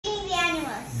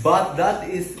But that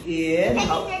is in...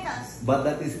 But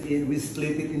that is in... We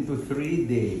split it into 3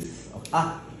 days.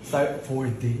 Sorry, 4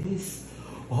 days?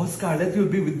 Oh, Scarlet, you'll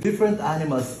be with different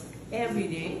animals. Every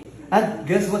day. And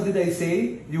guess what did I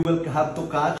say? You will have to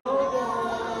catch...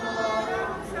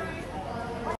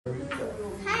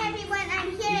 Hi everyone,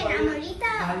 I'm here in Amorita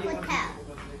Hotel.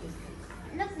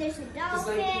 Look, there's a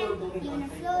dolphin, even a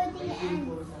floaty,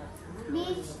 and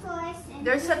beach toys. And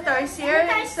There's a tarsier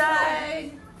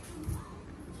inside.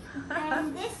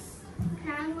 And this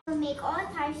crown will make all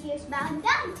tarsiers bow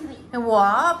down to me.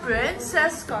 Wow,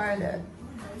 Princess Scarlet.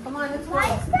 Come on, let's go. Why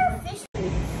is there a fish?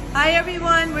 Hi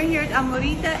everyone, we're here at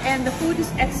Amorita and the food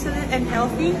is excellent and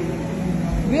healthy.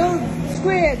 Grilled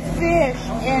squid, fish,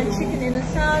 and chicken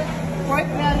inasal, pork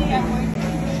belly, I'm going to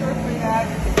be sure for that.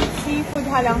 Seafood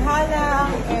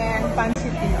halang-halang and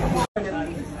pancit tinoco.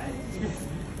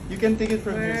 You can take it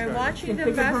from here, We're watching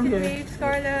the basket wave,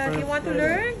 Scarlet. You want to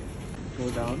learn? Go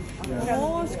down. Yeah.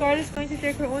 Oh, Scarlet's going to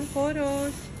take her own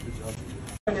photos.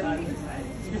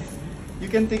 You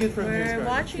can take it from here, We're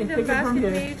watching the basket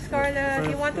wave, Scarlet.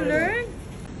 You want to learn?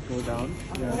 Go down.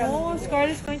 Oh,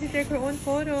 Scarlet's going to take her own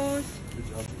photos.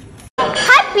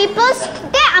 Hi peoples,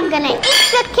 today I'm gonna eat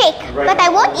the cake, but I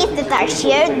won't eat the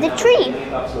tarsier, the tree,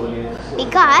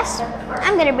 because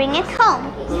I'm gonna bring it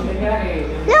home.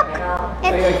 Look,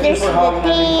 there's the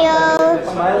tail,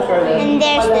 and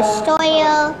there's the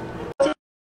soil.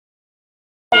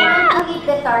 I'll eat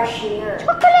the tarsier.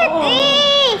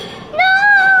 Chocolate! No!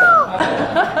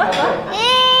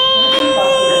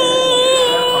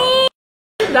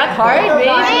 That hard,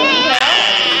 baby?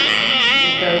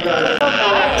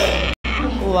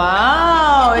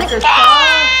 Wow, it's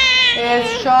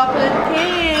chocolate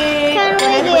cake. Can we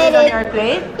I put get it on it? your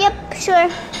plate? Yep, sure.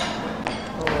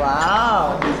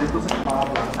 Wow.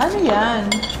 Ano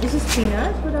yan? This is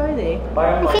peanuts? What are they?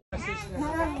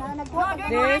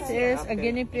 This is a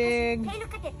guinea pig. Hey,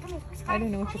 look at it. Come here. I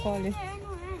don't know what you call it.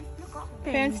 Look.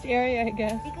 Fenced area, I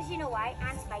guess. Because you know why?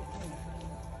 Ants bite me.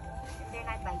 They're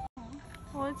not biting.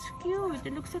 Oh, it's cute.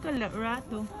 It looks like a rat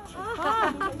though.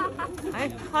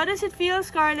 How does it feel,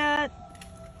 Scarlet?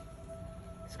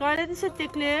 Scarlet, is it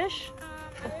ticklish?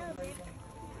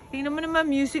 Tingnan mo naman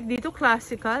music dito,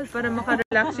 classical, para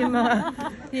makarelax yung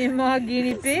mga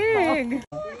guinea pig.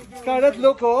 Scarlet,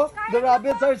 look, oh. The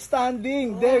rabbits are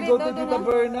standing. There, go to Tita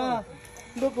Berna.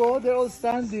 Look, oh, they're all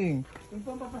standing.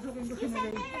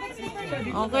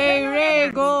 Okay,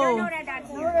 Ray, go.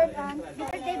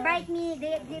 Because they bite me,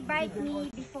 they bite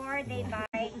me before they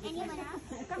bite.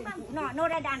 No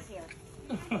red ants here.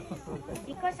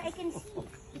 Because I can see,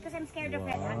 because I'm scared of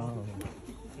red ants.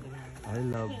 I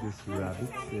love this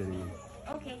rabbit city.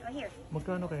 Okay, here.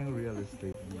 Magkano kayang real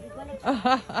estate?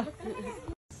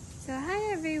 So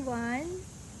hi everyone,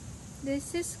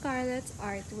 this is Scarlet's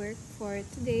artwork for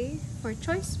today for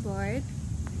Choice Board.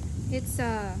 It's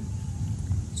a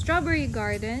strawberry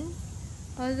garden,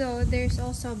 although there's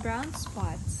also brown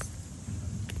spots.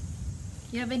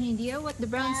 You have any idea what the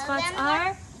brown spots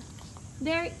are?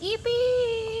 They're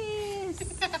ippies!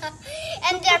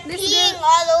 And they're peeing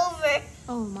all over.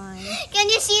 Oh my. Can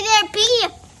you see their pee?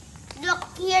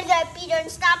 Look, here they're peed on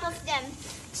top of them.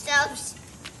 Stubs.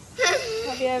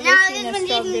 Have you ever Now seen this a one's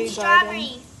eating strawberry the garden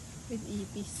strawberry. with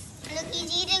ippies? Look,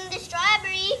 he's eating the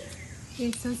strawberry.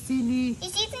 It's so silly.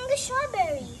 He's eating the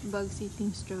strawberry. Bugs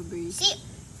eating strawberries. See,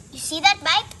 you see that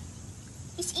bite?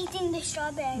 He's eating the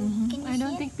strawberry. Can you I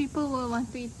don't see think people will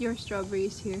want to eat your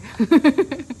strawberries here.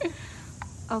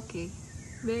 Okay,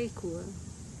 very cool. it?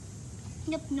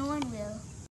 Nope, no one will.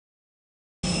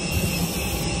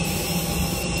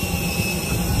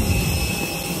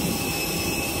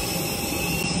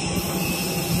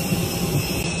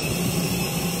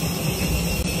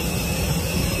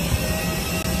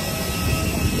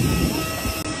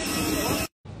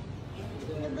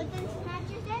 The button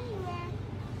scratches anywhere.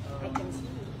 I can see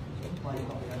it.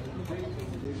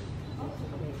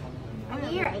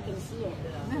 Here, I can see it.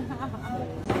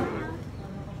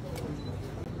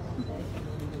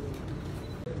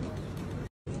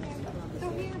 So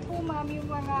here po ma'am, yung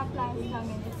mga plants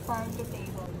namin is farm to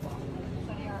table po.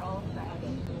 So they are all fresh.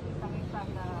 Coming from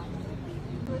the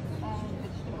fruits and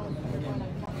vegetables na po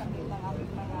nagtatamit ng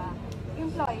aming mga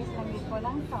employees na po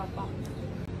ng Starbucks.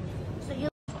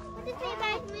 What did they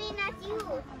bite me, not you?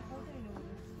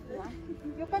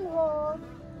 You can hold.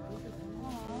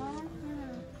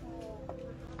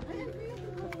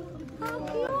 How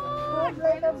cute! Hold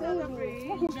like a baby.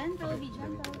 Gentle, be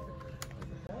gentle.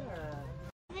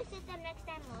 Visit them next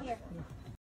time. Here.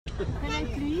 Can I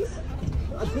please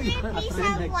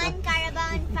have 1 Carabao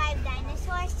and 5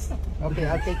 dinosaurs? Okay,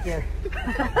 I'll take care.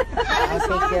 I'll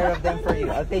take care of them for you.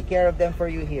 I'll take care of them for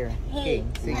you here. Hey,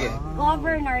 Sige.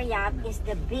 Governor Yap is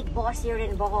the big boss here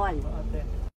in Bohol.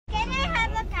 Can I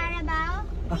have a Carabao?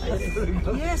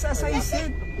 Yes, as I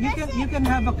said, you can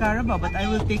have a Carabao, but I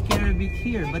will take care of it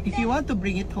here. But if you want to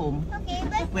bring it home, Okay,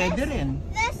 but pwede rin.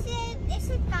 is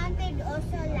it counted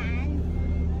also land?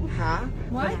 Ha?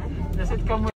 What? Does it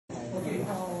come with...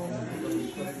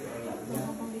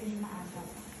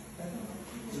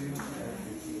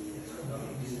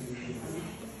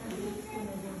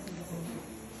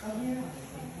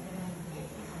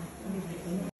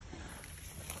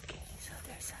 So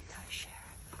there's a tarsier,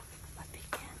 but we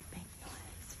can't make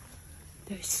noise.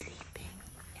 They're sleeping.